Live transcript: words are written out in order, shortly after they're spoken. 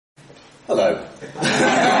Hello.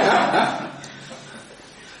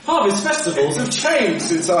 Harvest festivals have changed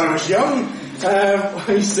since I was young. I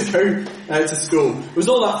used to go to school. It was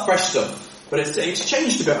all that fresh stuff, but it's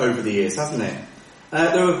changed a bit over the years, hasn't it?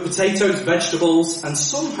 There were potatoes, vegetables, and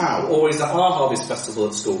somehow, always at our harvest festival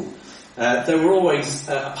at school, there were always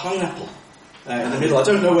a pineapple in the middle. I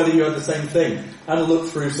don't know whether you had the same thing. I had a look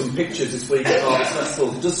through some pictures this week at harvest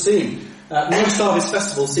festivals. It does seem most harvest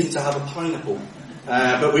festivals seem to have a pineapple,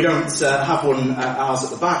 but we don't have one at ours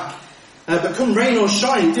at the back. But come rain or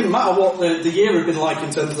shine, it didn't matter what the year had been like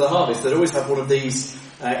in terms of the harvest, they'd always have one of these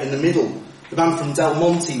in the middle. The band from Del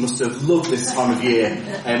Monte must have loved this time of year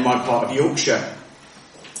in my part of Yorkshire.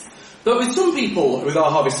 But with some people, with our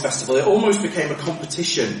harvest festival, it almost became a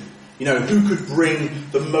competition. You know, who could bring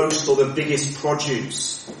the most or the biggest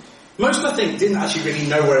produce? Most, I think, didn't actually really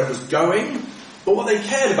know where it was going, but what they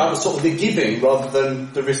cared about was sort of the giving rather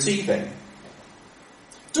than the receiving.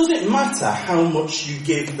 Does it matter how much you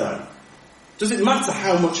give, though? Does it matter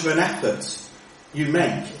how much of an effort you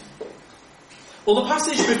make? Well, the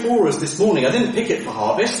passage before us this morning, I didn't pick it for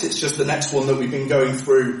harvest, it's just the next one that we've been going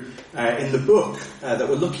through in the book that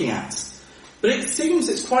we're looking at. But it seems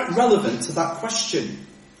it's quite relevant to that question.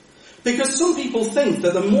 Because some people think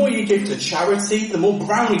that the more you give to charity, the more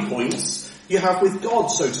brownie points you have with God,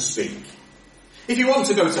 so to speak. If you want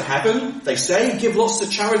to go to heaven, they say, give lots to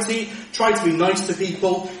charity, try to be nice to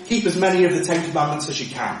people, keep as many of the 10 Commandments as you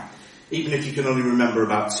can, even if you can only remember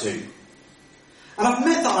about 2. And I've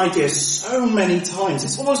met that idea so many times,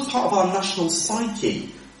 it's almost part of our national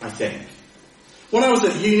psyche, I think. When I was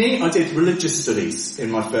at uni, I did religious studies in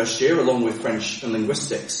my first year, along with French and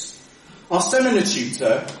linguistics. Our seminar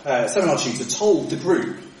tutor told the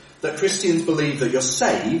group that Christians believe that you're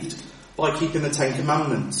saved by keeping the 10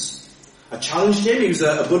 Commandments. I challenged him, he was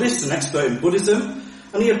a Buddhist, an expert in Buddhism,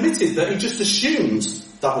 and he admitted that he just assumed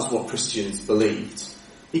that was what Christians believed.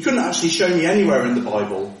 He couldn't actually show me anywhere in the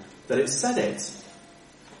Bible that it said it.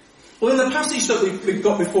 Well, in the passage that we've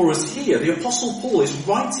got before us here, the Apostle Paul is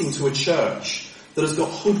writing to a church that has got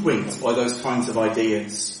hoodwinked by those kinds of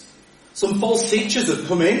ideas. Some false teachers have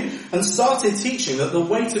come in and started teaching that the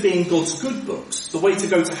way to be in God's good books, the way to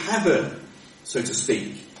go to heaven, so to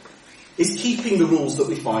speak, is keeping the rules that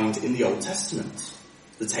we find in the Old Testament.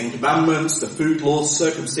 The 10 Commandments, the food laws,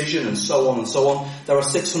 circumcision, and so on and so on. There are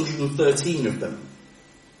 613 of them.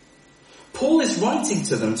 Paul is writing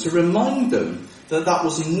to them to remind them that that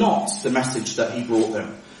was not the message that he brought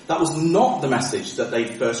them. That was not the message that they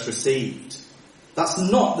first received. That's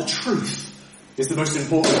not the truth, is the most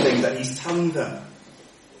important thing that he's telling them.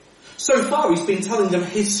 So far, he's been telling them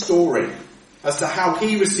his story as to how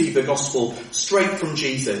he received the gospel straight from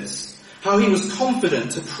Jesus, how he was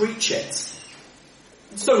confident to preach it.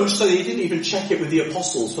 So much so that he didn't even check it with the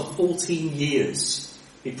apostles for 14 years.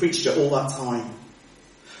 He preached it all that time.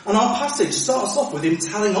 And our passage starts off with him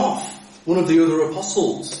telling off one of the other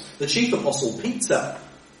apostles, the chief apostle Peter,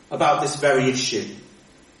 about this very issue.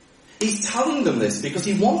 He's telling them this because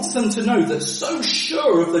he wants them to know that so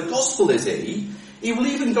sure of the gospel is he will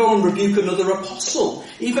even go and rebuke another apostle,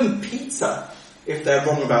 even Peter, if they're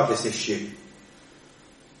wrong about this issue.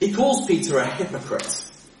 He calls Peter a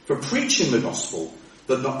hypocrite for preaching the gospel,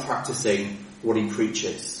 but not practicing what he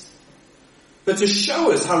preaches. But to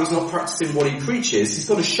show us how he's not practicing what he preaches, he's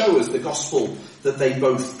got to show us the gospel that they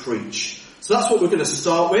both preach. So that's what we're going to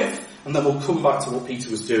start with, and then we'll come back to what Peter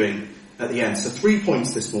was doing at the end. So 3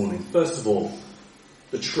 points this morning. First of all,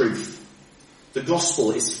 the truth. The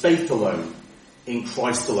gospel is faith alone, in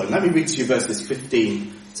Christ alone. Let me read to you verses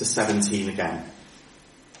 15 to 17 again.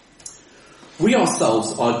 We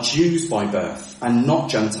ourselves are Jews by birth, and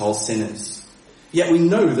not Gentile sinners. Yet we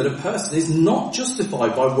know that a person is not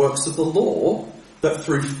justified by works of the law, but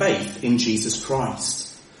through faith in Jesus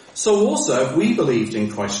Christ. So also we believed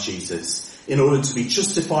in Christ Jesus, in order to be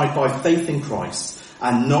justified by faith in Christ,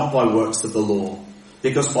 and not by works of the law.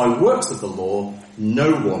 Because by works of the law,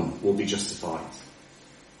 no one will be justified.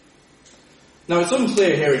 Now it's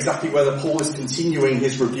unclear here exactly whether Paul is continuing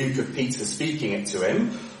his rebuke of Peter speaking it to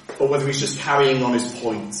him, or whether he's just carrying on his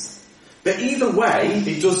point. But either way,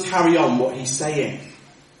 he does carry on what he's saying.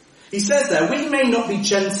 He says there, we may not be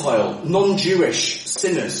Gentile, non-Jewish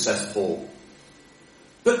sinners, says Paul.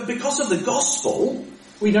 But because of the gospel,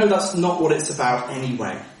 we know that's not what it's about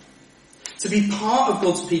anyway. To be part of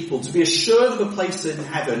God's people, to be assured of a place in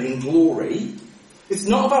heaven in glory, it's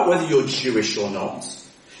not about whether you're Jewish or not.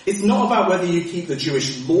 It's not about whether you keep the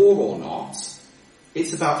Jewish law or not.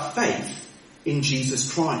 It's about faith in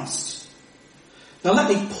Jesus Christ. Now let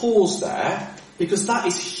me pause there, because that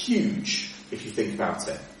is huge if you think about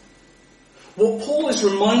it. What Paul is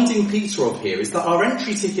reminding Peter of here is that our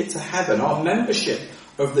entry ticket to heaven, our membership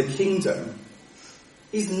of the kingdom,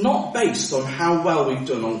 is not based on how well we've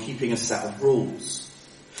done on keeping a set of rules.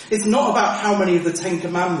 It's not about how many of the 10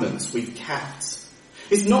 Commandments we've kept.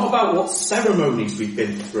 It's not about what ceremonies we've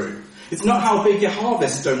been through. It's not how big your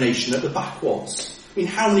harvest donation at the back was. I mean,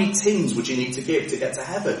 how many tins would you need to give to get to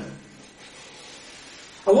heaven?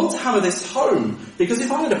 I want to hammer this home, because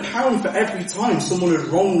if I had £1 for every time someone had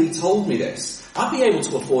wrongly told me this, I'd be able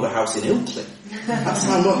to afford a house in Ilkley. That's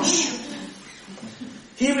how much.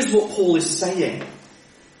 Here is what Paul is saying.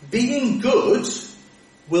 Being good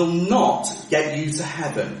will not get you to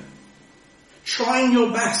heaven. Trying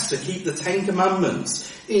your best to keep the 10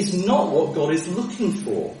 Commandments is not what God is looking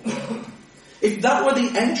for. If that were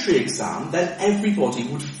the entry exam, then everybody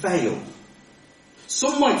would fail.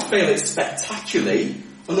 Some might fail it spectacularly,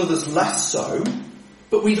 and others less so,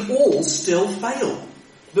 but we'd all still fail.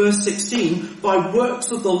 Verse 16, by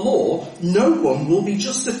works of the law, no one will be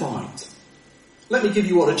justified. Let me give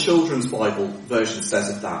you what a children's Bible version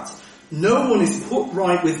says of that. No one is put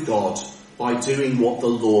right with God by doing what the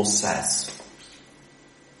law says.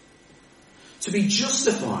 To be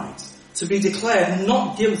justified, to be declared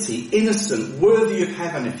not guilty, innocent, worthy of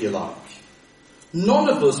heaven if you like. None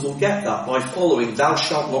of us will get that by following thou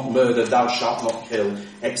shalt not murder, thou shalt not kill,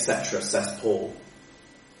 etc., says Paul.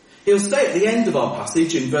 He'll say at the end of our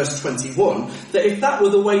passage in verse 21 that if that were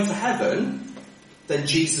the way to heaven, then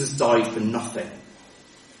Jesus died for nothing.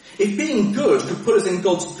 If being good could put us in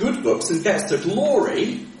God's good books and get us to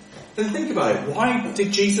glory, then think about it. Why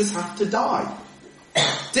did Jesus have to die?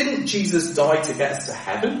 Didn't Jesus die to get us to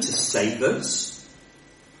heaven, to save us?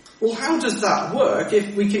 Well, how does that work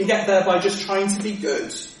if we can get there by just trying to be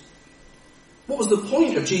good? What was the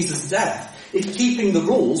point of Jesus' death if keeping the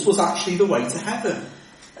rules was actually the way to heaven?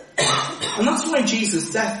 And that's why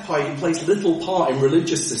Jesus' death plays little part in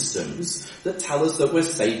religious systems that tell us that we're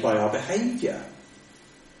saved by our behaviour.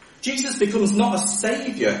 Jesus becomes not a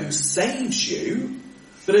saviour who saves you,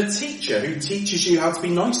 but a teacher who teaches you how to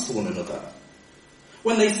be nice to one another.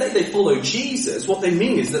 When they say they follow Jesus, what they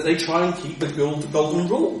mean is that they try and keep the golden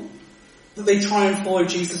rule. That they try and follow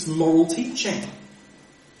Jesus' moral teaching.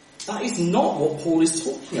 That is not what Paul is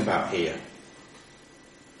talking about here.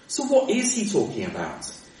 So what is he talking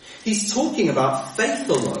about? He's talking about faith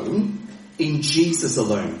alone in Jesus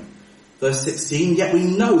alone. Verse 16, yet we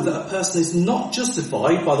know that a person is not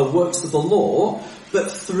justified by the works of the law,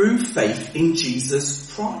 but through faith in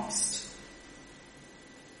Jesus Christ.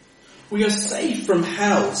 We are saved from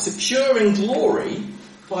hell, secure in glory,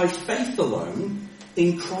 by faith alone,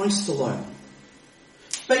 in Christ alone.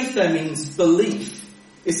 Faith there means belief.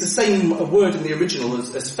 It's the same word in the original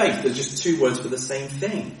as faith. They're just two words for the same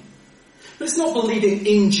thing. But it's not believing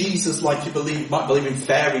in Jesus like you might believe in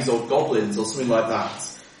fairies or goblins or something like that.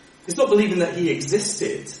 It's not believing that he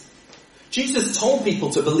existed. Jesus told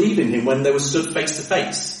people to believe in him when they were stood face to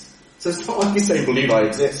face. So it's not like he's saying, believe I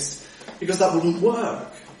exist, because that wouldn't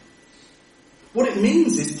work. What it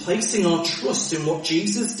means is placing our trust in what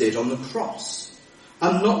Jesus did on the cross,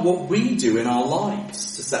 and not what we do in our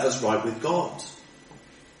lives to set us right with God.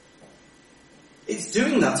 It's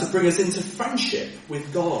doing that to bring us into friendship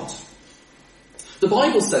with God. The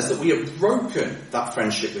Bible says that we have broken that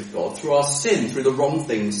friendship with God through our sin, through the wrong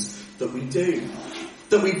things that we do.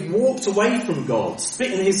 That we've walked away from God,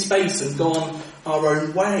 spit in his face and gone our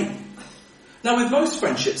own way. Now with most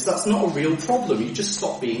friendships, that's not a real problem. You just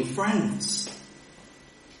stop being friends.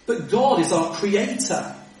 But God is our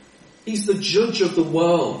creator. He's the judge of the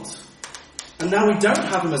world. And now we don't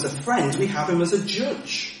have him as a friend, we have him as a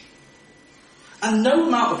judge. And no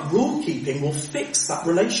amount of rule keeping will fix that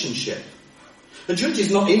relationship. The judge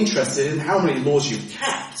is not interested in how many laws you've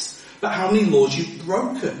kept, but how many laws you've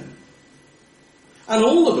broken. And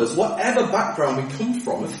all of us, whatever background we come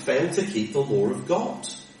from, have failed to keep the law of God.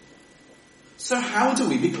 So how do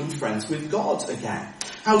we become friends with God again?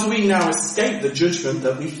 How do we now escape the judgment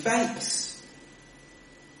that we face?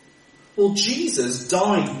 Well, Jesus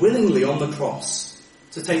died willingly on the cross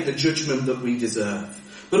to take the judgment that we deserve,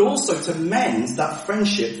 but also to mend that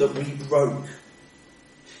friendship that we broke.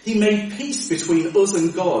 He made peace between us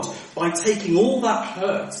and God by taking all that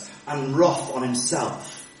hurt and wrath on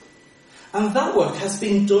himself. And that work has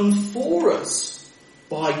been done for us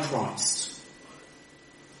by Christ.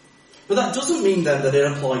 But that doesn't mean then that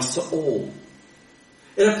it applies to all.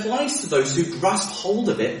 It applies to those who grasp hold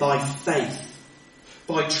of it by faith,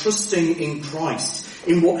 by trusting in Christ,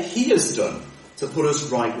 in what he has done to put us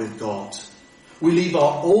right with God. We leave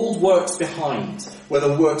our old works behind,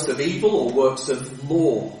 whether works of evil or works of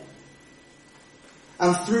law.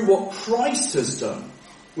 And through what Christ has done,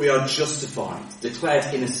 We are justified,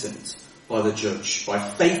 declared innocent by the judge, by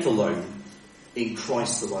faith alone, in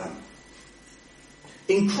Christ alone.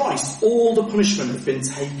 In Christ, all the punishment has been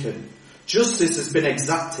taken, justice has been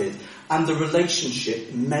exacted, and the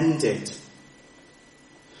relationship mended.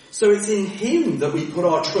 So it's in him that we put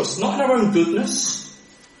our trust, not in our own goodness,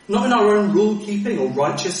 not in our own rule-keeping or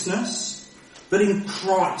righteousness, but in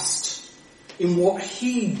Christ, in what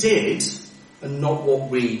he did and not what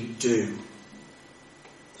we do.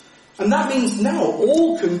 And that means now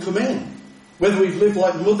all can come in. Whether we've lived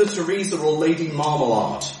like Mother Teresa or Lady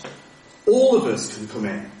Marmalade, all of us can come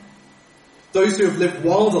in. Those who have lived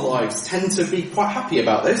wilder lives tend to be quite happy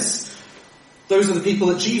about this. Those are the people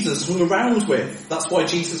that Jesus hung around with. That's why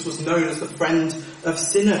Jesus was known as the friend of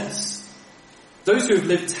sinners. Those who have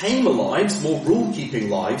lived tamer lives, more rule-keeping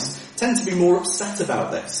lives, tend to be more upset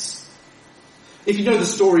about this. If you know the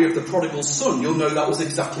story of the prodigal son, you'll know that was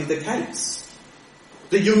exactly the case.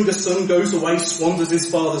 The younger son goes away, squanders his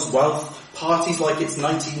father's wealth, parties like it's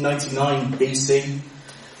 1999 BC,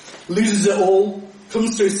 loses it all,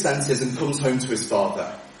 comes to his senses and comes home to his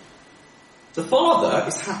father. The father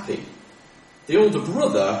is happy. The older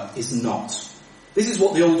brother is not. This is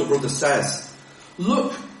what the older brother says.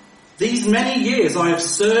 Look, these many years I have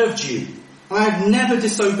served you, and I have never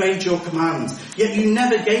disobeyed your command, yet you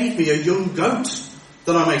never gave me a young goat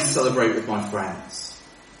that I may celebrate with my friends.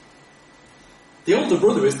 The older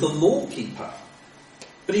brother is the law keeper,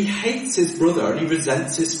 but he hates his brother and he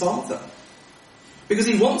resents his father. Because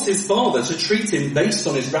he wants his father to treat him based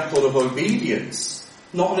on his record of obedience,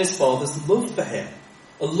 not on his father's love for him.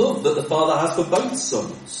 A love that the father has for both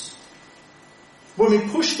sons. When we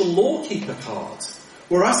push the law keeper card,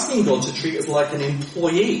 we're asking God to treat us like an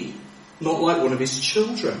employee, not like one of his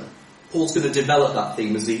children. Paul's going to develop that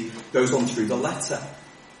theme as he goes on through the letter.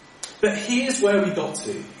 But here's where we got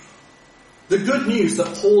to. The good news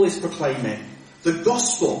that Paul is proclaiming, the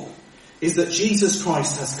gospel, is that Jesus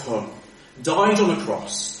Christ has come, died on a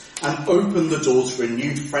cross, and opened the door to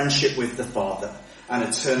renewed friendship with the Father and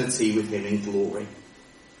eternity with him in glory.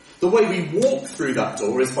 The way we walk through that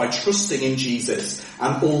door is by trusting in Jesus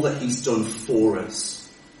and all that he's done for us.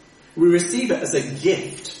 We receive it as a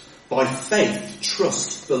gift by faith,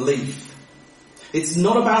 trust, belief. It's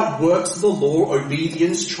not about works of the law,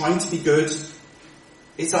 obedience, trying to be good.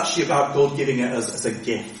 It's actually about God giving it us as a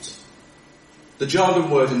gift. The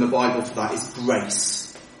jargon word in the Bible for that is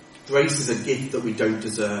grace. Grace is a gift that we don't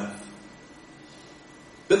deserve.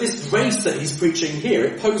 But this grace that he's preaching here,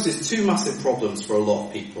 it poses two massive problems for a lot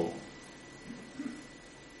of people.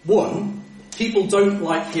 One, people don't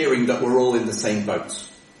like hearing that we're all in the same boat.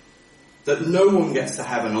 That no one gets to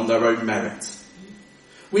heaven on their own merit.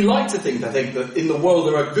 We like to think, I think, that in the world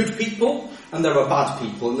there are good people and there are bad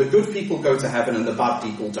people, and the good people go to heaven and the bad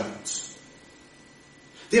people don't.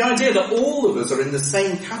 The idea that all of us are in the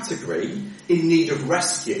same category, in need of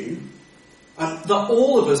rescue, and that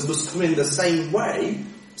all of us must come in the same way,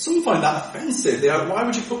 some find that offensive. They're like, why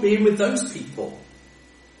would you put me in with those people?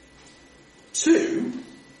 Two,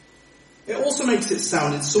 it also makes it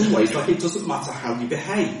sound in some ways like it doesn't matter how you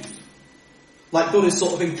behave. Like God is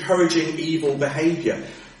sort of encouraging evil behaviour.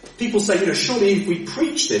 People say, surely if we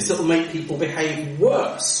preach this, it'll make people behave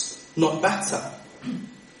worse, not better.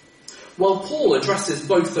 Well, Paul addresses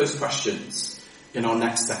both those questions in our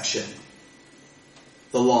next section.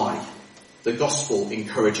 The lie. The gospel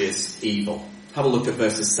encourages evil. Have a look at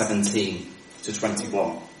verses 17 to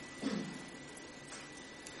 21.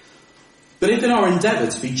 But if in our endeavour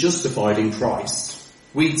to be justified in Christ,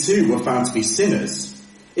 we too were found to be sinners,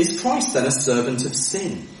 is Christ then a servant of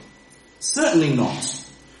sin? Certainly not.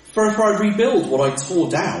 For if I rebuild what I tore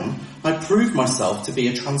down, I prove myself to be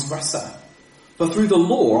a transgressor. For through the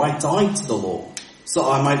law I died to the law, so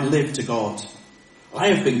I might live to God. I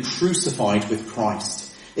have been crucified with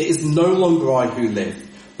Christ. It is no longer I who live,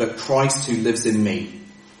 but Christ who lives in me.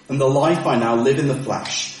 And the life I now live in the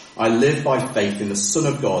flesh, I live by faith in the Son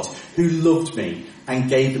of God, who loved me and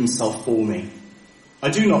gave himself for me. I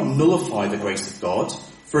do not nullify the grace of God,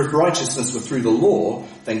 for if righteousness were through the law,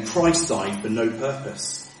 then Christ died for no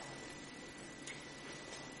purpose.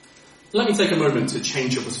 Let me take a moment to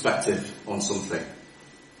change your perspective on something.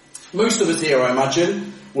 Most of us here, I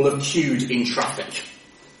imagine, will have queued in traffic.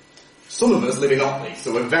 Some of us live in Otley,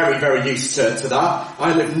 so we're very, very used to that.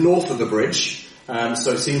 I live north of the bridge,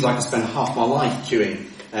 so it seems like I spend half my life queuing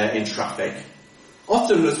in traffic.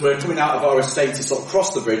 Often as we're coming out of our estate to sort of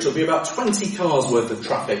cross the bridge, there'll be about 20 cars worth of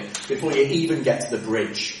traffic before you even get to the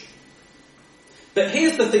bridge. But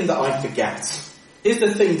here's the thing that I forget. Here's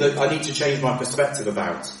the thing that I need to change my perspective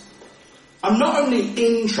about. I'm not only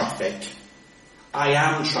in traffic, I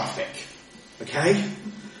am traffic. Okay?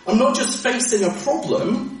 I'm not just facing a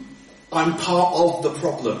problem, I'm part of the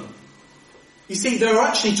problem. You see, there are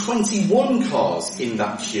actually 21 cars in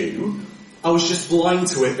that queue. I was just blind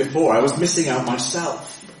to it before. I was missing out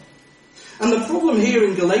myself. And the problem here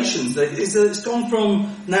in Galatians is that it's gone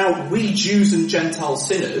from now we Jews and Gentile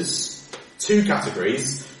sinners, two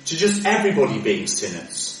categories, to just everybody being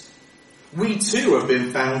sinners. We too have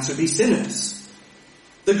been found to be sinners.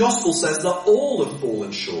 The gospel says that all have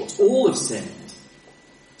fallen short, all have sinned.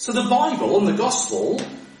 So the Bible and the gospel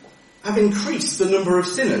have increased the number of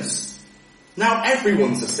sinners. Now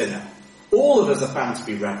everyone's a sinner. All of us are found to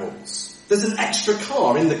be rebels. There's an extra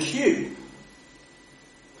car in the queue.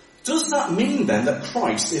 Does that mean then that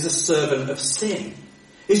Christ is a servant of sin?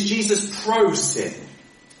 Is Jesus pro-sin?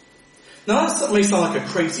 Now that may sound like a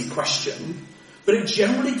crazy question, but it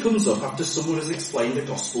generally comes up after someone has explained the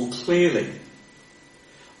gospel clearly.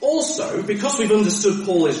 Also, because we've understood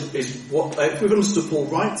Paul if we've understood Paul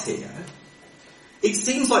right here, it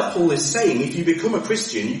seems like Paul is saying if you become a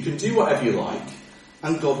Christian, you can do whatever you like,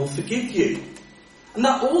 and God will forgive you. And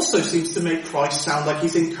that also seems to make Christ sound like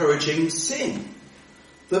he's encouraging sin.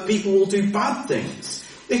 That people will do bad things.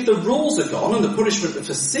 If the rules are gone and the punishment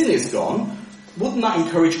for sin is gone, wouldn't that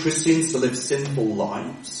encourage Christians to live sinful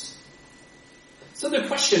lives? So the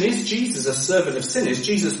question, is Jesus a servant of sin? Is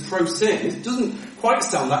Jesus pro-sin? It doesn't quite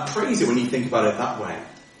sound that crazy when you think about it that way.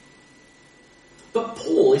 But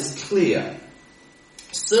Paul is clear.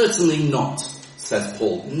 Certainly not, says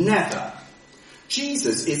Paul. Never.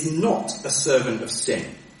 Jesus is not a servant of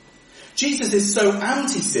sin. Jesus is so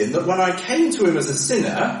anti-sin that when I came to him as a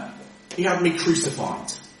sinner, he had me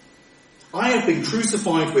crucified. I have been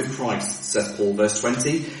crucified with Christ, says Paul, verse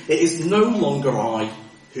 20. It is no longer I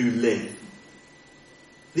who live.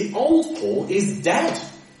 The old Paul is dead,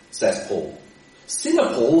 says Paul.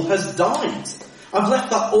 Sinner Paul has died. I've left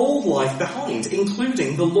that old life behind,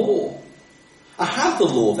 including the law. I had the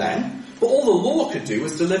law then, but all the law could do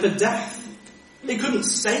was deliver death. It couldn't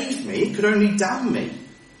save me, it could only damn me.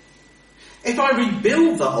 If I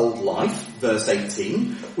rebuild that old life, verse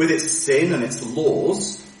 18, with its sin and its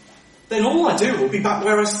laws, then all I do will be back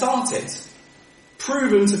where I started,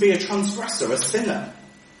 proven to be a transgressor, a sinner.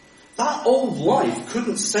 That old life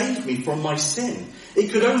couldn't save me from my sin.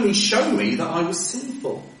 It could only show me that I was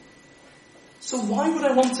sinful. So why would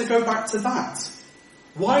I want to go back to that?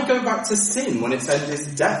 Why go back to sin when its end is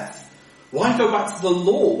death? Why go back to the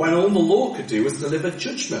law when all the law could do was deliver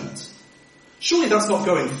judgment? Surely that's not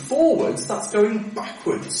going forwards, that's going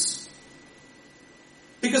backwards.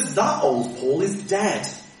 Because that old Paul is dead,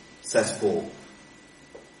 says Paul.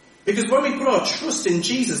 Because when we put our trust in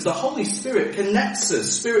Jesus, the Holy Spirit connects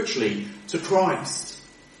us spiritually to Christ.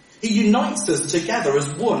 He unites us together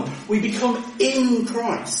as one. We become in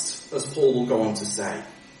Christ, as Paul will go on to say.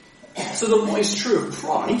 So that what is true of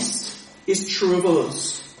Christ is true of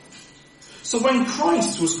us. So when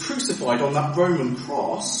Christ was crucified on that Roman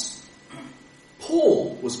cross,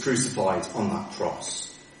 Paul was crucified on that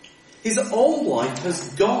cross. His old life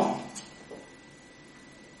has gone.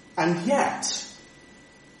 And yet,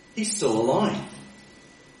 he's still alive.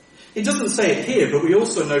 It doesn't say it here, but we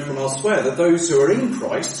also know from elsewhere that those who are in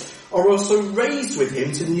Christ are also raised with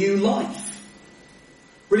him to new life.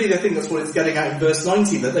 Really, I think that's what it's getting at in verse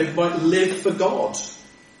 19, that they might live for God.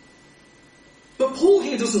 But Paul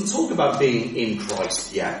here doesn't talk about being in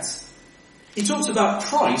Christ yet. He talks about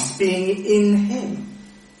Christ being in him.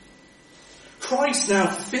 Christ now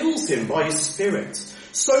fills him by his Spirit,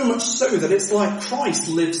 so much so that it's like Christ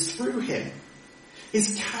lives through him.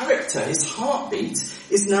 His character, his heartbeat,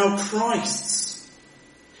 is now Christ's.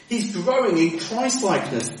 He's growing in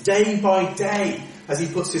Christ-likeness day by day as he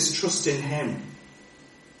puts his trust in him.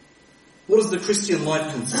 What does the Christian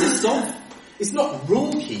life consist of? It's not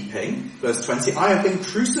rule-keeping, verse 20. I have been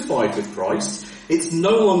crucified with Christ. It's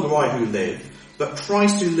no longer I who live, but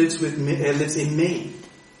Christ who lives in me.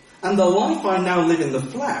 And the life I now live in the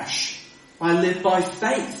flesh, I live by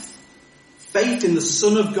faith. Faith in the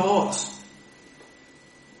Son of God.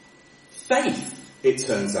 Faith, it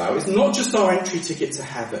turns out, is not just our entry ticket to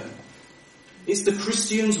heaven. It's the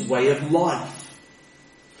Christian's way of life.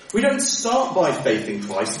 We don't start by faith in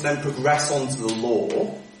Christ and then progress on to the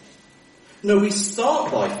law. No, we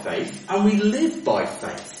start by faith and we live by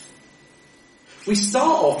faith. We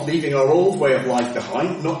start off leaving our old way of life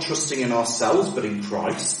behind, not trusting in ourselves but in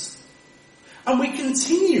Christ. And we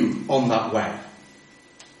continue on that way.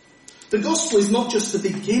 The gospel is not just the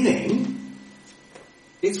beginning,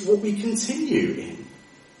 it's what we continue in.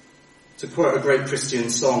 To quote a great Christian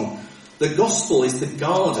song, the gospel is the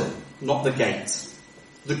garden, not the gate.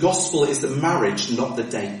 The gospel is the marriage, not the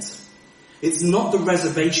date. It's not the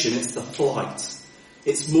reservation, it's the flight.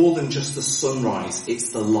 It's more than just the sunrise, it's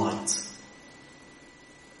the light.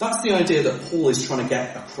 That's the idea that Paul is trying to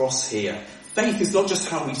get across here. Faith is not just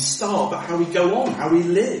how we start, but how we go on, how we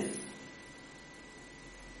live.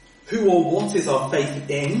 Who or what is our faith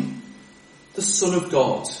in? The Son of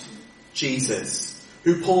God, Jesus,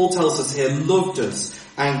 who Paul tells us here loved us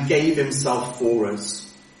and gave himself for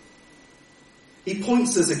us. He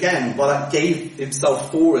points us again by that gave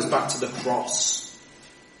himself for us back to the cross.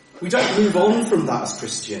 We don't move on from that as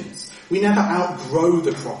Christians. We never outgrow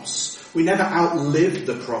the cross. We never outlive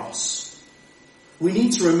the cross. We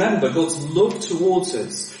need to remember God's love towards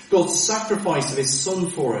us, God's sacrifice of his Son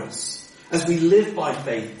for us, as we live by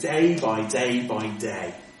faith day by day by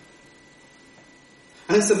day.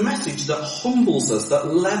 And it's a message that humbles us,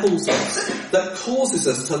 that levels us, that causes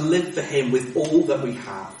us to live for him with all that we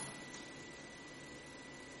have.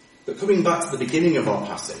 But coming back to the beginning of our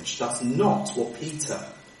passage, that's not what Peter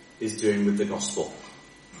is doing with the gospel.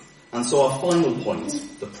 And so our final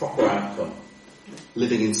point, the proper outcome,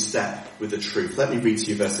 living in step with the truth. Let me read to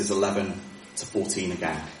you verses 11 to 14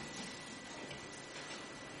 again.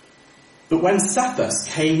 But when Cephas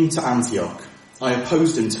came to Antioch, I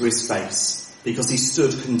opposed him to his face, because he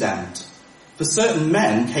stood condemned. For certain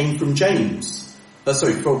men came from James.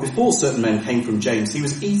 Before certain men came from James, he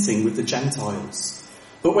was eating with the Gentiles.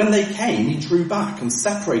 But when they came, he drew back and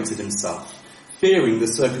separated himself, fearing the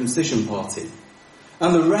circumcision party.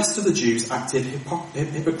 And the rest of the Jews acted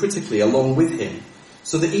hypocritically along with him,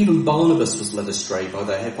 so that even Barnabas was led astray by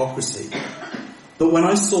their hypocrisy. But when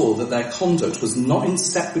I saw that their conduct was not in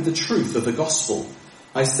step with the truth of the gospel,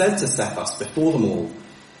 I said to Cephas before them all,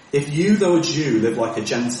 if you, though a Jew, live like a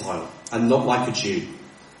Gentile and not like a Jew,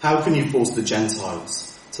 how can you force the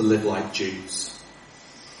Gentiles to live like Jews?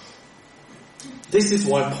 This is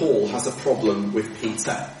why Paul has a problem with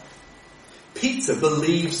Peter. Peter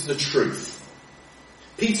believes the truth.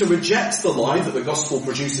 Peter rejects the lie that the gospel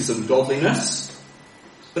produces ungodliness,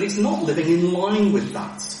 but he's not living in line with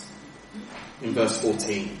that. In verse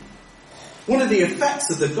 14. One of the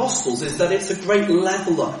effects of the gospels is that it's a great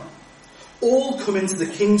leveller. All come into the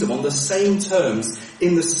kingdom on the same terms,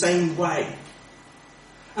 in the same way.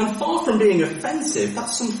 And far from being offensive,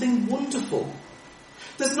 that's something wonderful.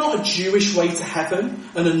 There's not a Jewish way to heaven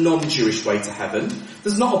and a non-Jewish way to heaven.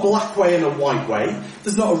 There's not a black way and a white way.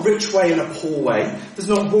 There's not a rich way and a poor way. There's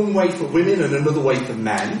not one way for women and another way for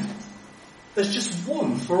men. There's just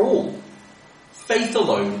one for all. Faith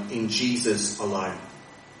alone in Jesus alone.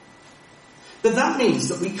 But that means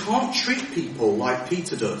that we can't treat people like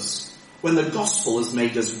Peter does when the gospel has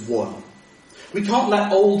made us one. We can't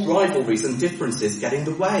let old rivalries and differences get in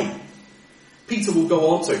the way. Paul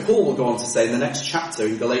will go on to say in the next chapter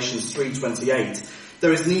in Galatians 3:28,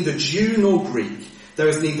 there is neither Jew nor Greek, there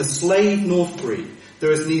is neither slave nor free,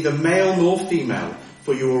 there is neither male nor female,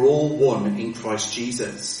 for you are all one in Christ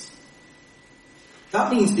Jesus.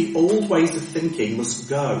 That means the old ways of thinking must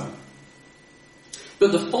go.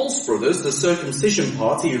 But the false brothers, the circumcision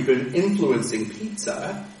party who've been influencing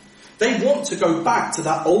Peter, they want to go back to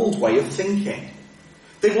that old way of thinking.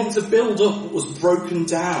 They want to build up what was broken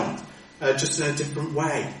down, just in a different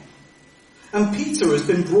way. And Peter has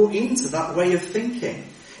been brought into that way of thinking.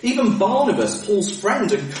 Even Barnabas, Paul's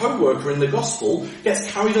friend and co-worker in the gospel, gets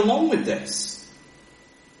carried along with this.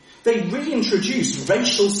 They reintroduced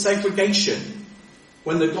racial segregation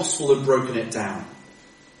when the gospel had broken it down.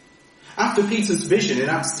 After Peter's vision in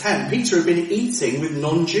Acts 10, Peter had been eating with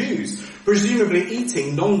non-Jews, presumably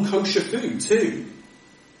eating non-kosher food too.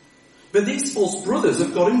 But these false brothers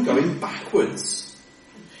have got him going backwards.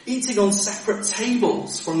 Eating on separate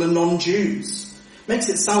tables from the non-Jews. Makes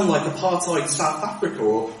it sound like apartheid South Africa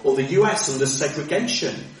or the US under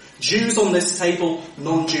segregation. Jews on this table,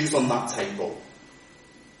 non-Jews on that table.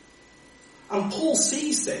 And Paul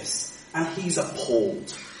sees this and he's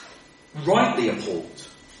appalled. Rightly appalled.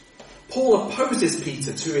 Paul opposes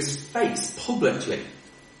Peter to his face publicly.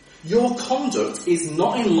 Your conduct is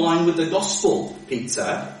not in line with the gospel,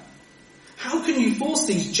 Peter. How can you force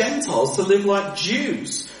these Gentiles to live like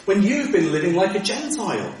Jews when you've been living like a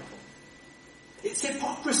Gentile? It's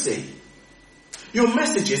hypocrisy. Your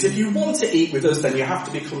message is if you want to eat with us, then you have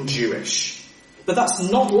to become Jewish. But that's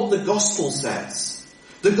not what the gospel says.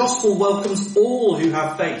 The gospel welcomes all who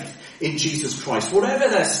have faith in Jesus Christ, whatever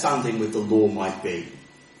their standing with the law might be.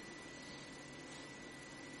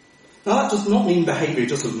 Now that does not mean behaviour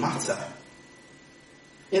doesn't matter.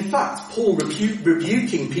 In fact, Paul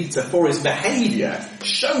rebuking Peter for his behaviour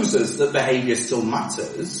shows us that behaviour still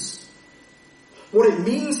matters. What it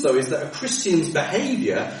means, though, is that a Christian's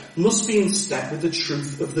behaviour must be in step with the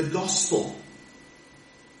truth of the gospel.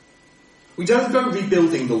 We don't go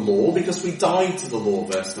rebuilding the law because we died to the law,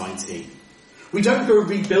 verse 19. We don't go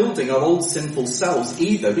rebuilding our old sinful selves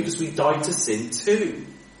either because we died to sin too.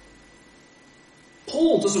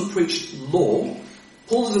 Paul doesn't preach law.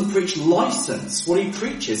 Paul doesn't preach license. What he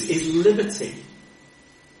preaches is liberty.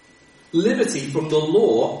 Liberty from the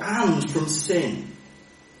law and from sin.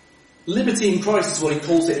 Liberty in Christ is what he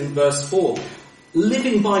calls it in verse 4.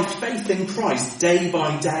 Living by faith in Christ day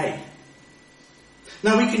by day.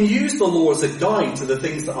 Now we can use the law as a guide to the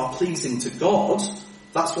things that are pleasing to God.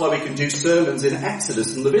 That's why we can do sermons in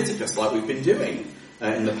Exodus and Leviticus like we've been doing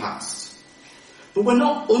in the past. But we're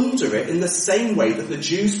not under it in the same way that the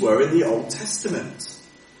Jews were in the Old Testament.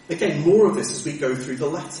 Again, more of this as we go through the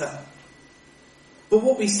letter. But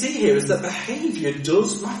what we see here is that behaviour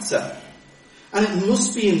does matter. And it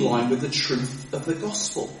must be in line with the truth of the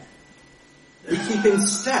gospel. We keep in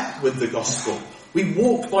step with the gospel. We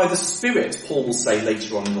walk by the Spirit, Paul will say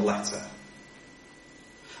later on in the letter.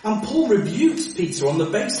 And Paul rebukes Peter on the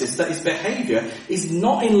basis that his behaviour is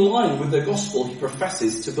not in line with the gospel he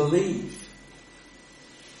professes to believe.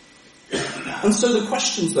 And so the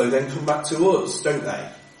questions, though, then come back to us, don't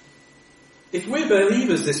they? If we're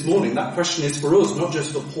believers this morning, that question is for us, not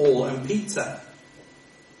just for Paul and Peter.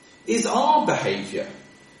 Is our behaviour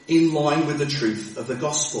in line with the truth of the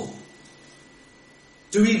gospel?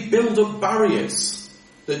 Do we build up barriers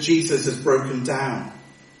that Jesus has broken down?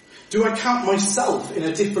 Do I count myself in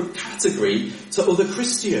a different category to other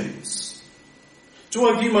Christians? Do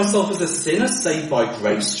I view myself as a sinner saved by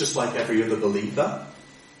grace, just like every other believer?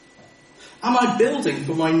 Am I building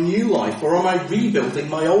for my new life, or am I rebuilding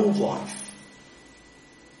my old life?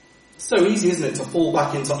 It's so easy, isn't it, to fall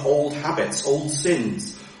back into old habits, old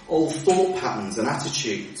sins, old thought patterns and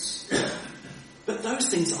attitudes. But those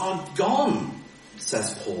things are gone,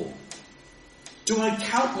 says Paul. Do I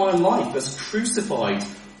count my life as crucified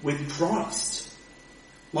with Christ?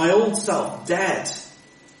 My old self dead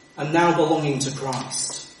and now belonging to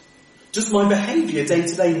Christ? Does my behaviour day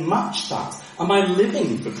to day match that? Am I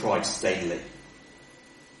living for Christ daily?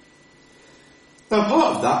 Now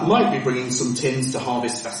part of that might be bringing some tins to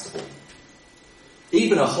Harvest Festival.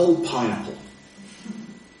 Even a whole pineapple.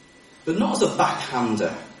 But not as a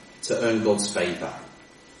backhander to earn God's favour.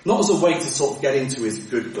 Not as a way to sort of get into his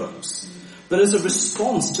good books. But as a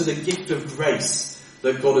response to the gift of grace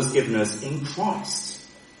that God has given us in Christ.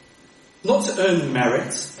 Not to earn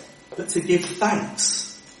merit, but to give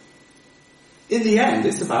thanks. In the end,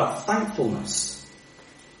 it's about thankfulness.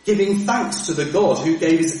 Giving thanks to the God who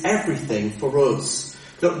gave us everything for us,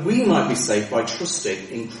 that we might be saved by trusting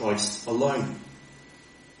in Christ alone.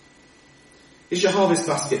 Is your harvest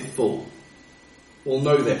basket full? Well,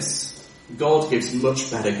 know this. God gives much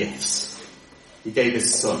better gifts. He gave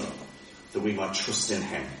his Son that we might trust in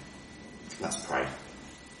him. Let's pray.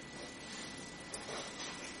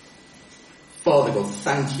 Father God,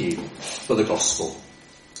 thank you for the gospel.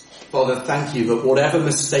 Father, thank you that whatever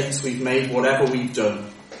mistakes we've made, whatever we've done,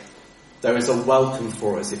 there is a welcome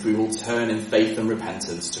for us if we will turn in faith and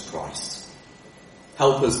repentance to Christ.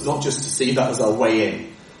 Help us not just to see that as our way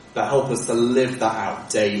in, but help us to live that out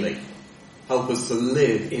daily. Help us to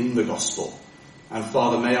live in the gospel. And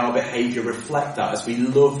Father, may our behaviour reflect that as we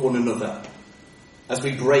love one another, as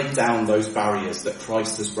we break down those barriers that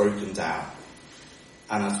Christ has broken down,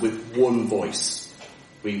 and as with one voice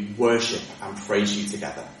we worship and praise you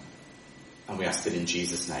together. And we ask it in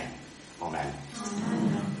Jesus' name. Amen.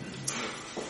 Amen.